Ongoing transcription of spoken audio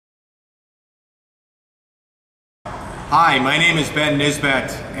Hi, my name is Ben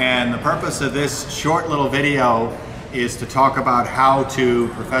Nisbet, and the purpose of this short little video is to talk about how to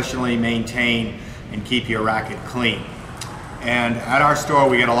professionally maintain and keep your racket clean. And at our store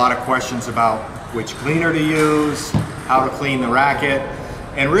we get a lot of questions about which cleaner to use, how to clean the racket,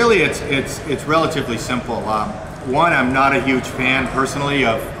 and really it's relatively simple. One, I'm not a huge fan personally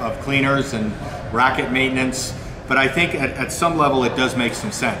of cleaners and racket maintenance, but I think at some level it does make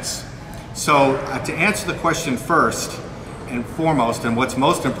some sense. So to answer the question first and foremost, and what's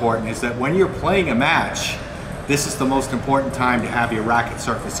most important, is that when you're playing a match, this is the most important time to have your racket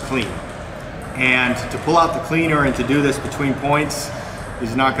surface clean. And to pull out the cleaner and to do this between points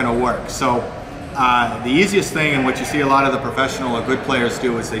is not going to work. So the easiest thing, and what you see a lot of the professional or good players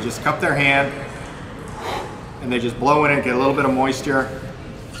do, is they just cup their hand and they just blow in it, get a little bit of moisture,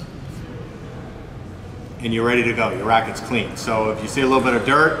 and you're ready to go. Your racket's clean. So if you see a little bit of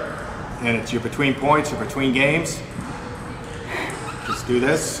dirt and it's your between points or between games, just do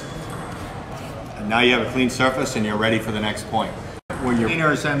this, and now you have a clean surface and you're ready for the next point. When your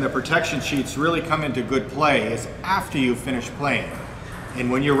cleaners and the protection sheets really come into good play is after you finish playing.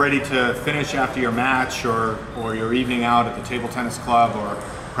 And when you're ready to finish after your match or your evening out at the table tennis club or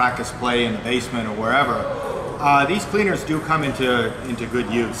practice play in the basement or wherever, these cleaners do come into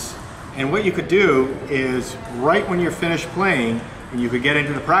good use. And what you could do is, right when you're finished playing, and you could get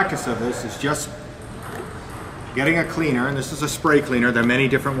into the practice of this, is just getting a cleaner, and this is a spray cleaner, there are many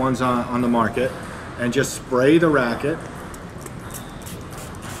different ones on the market, and just spray the racket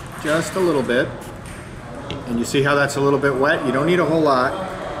just a little bit, and you see how that's a little bit wet? You don't need a whole lot.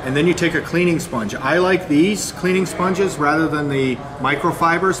 And then you take a cleaning sponge. I like these cleaning sponges rather than the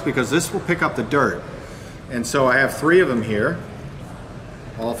microfibers because this will pick up the dirt. And so I have 3 of them here,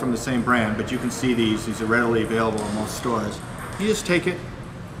 all from the same brand, but you can see these are readily available in most stores. You just take it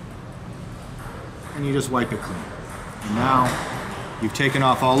and you just wipe it clean. And now you've taken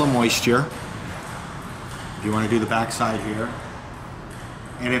off all the moisture. If you want to do the back side here.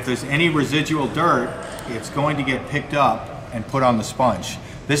 And if there's any residual dirt, it's going to get picked up and put on the sponge.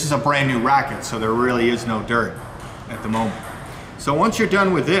 This is a brand new racket, so there really is no dirt at the moment. So once you're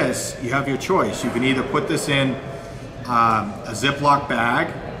done with this, you have your choice. You can either put this in a Ziploc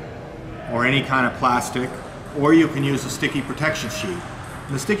bag or any kind of plastic, or you can use a sticky protection sheet.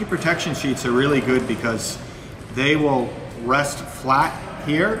 And the sticky protection sheets are really good because they will rest flat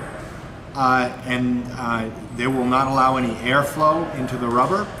here and they will not allow any airflow into the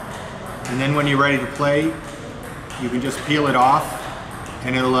rubber. And then when you're ready to play, you can just peel it off,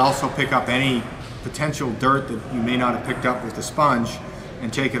 and it'll also pick up any potential dirt that you may not have picked up with the sponge,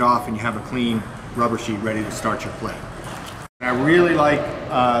 and take it off, and you have a clean rubber sheet ready to start your play. I really like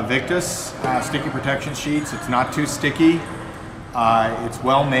Victus sticky protection sheets. It's not too sticky, it's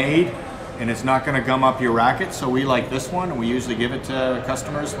well made, and it's not going to gum up your racket, so we like this one, and we usually give it to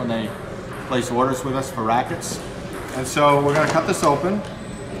customers when they place orders with us for rackets. And so we're going to cut this open,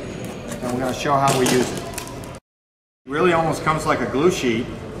 and we're going to show how we use it. It really almost comes like a glue sheet,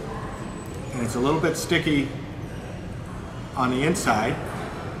 and it's a little bit sticky on the inside,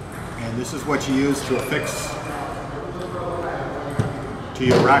 and this is what you use to affix to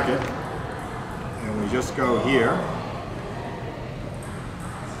your racket. And we just go here,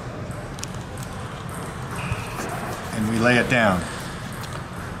 and we lay it down.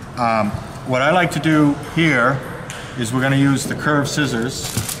 What I like to do here is we're going to use the curved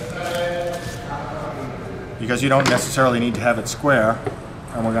scissors, because you don't necessarily need to have it square,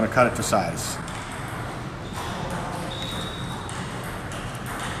 and we're going to cut it to size.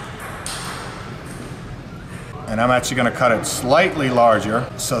 And I'm actually going to cut it slightly larger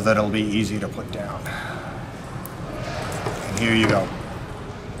so that it'll be easy to put down. And here you go.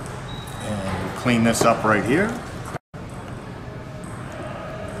 And we'll clean this up right here.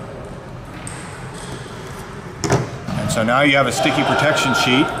 And so now you have a sticky protection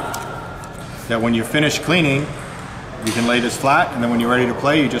sheet that when you're finished cleaning, you can lay this flat, and then when you're ready to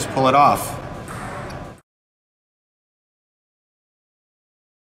play, you just pull it off.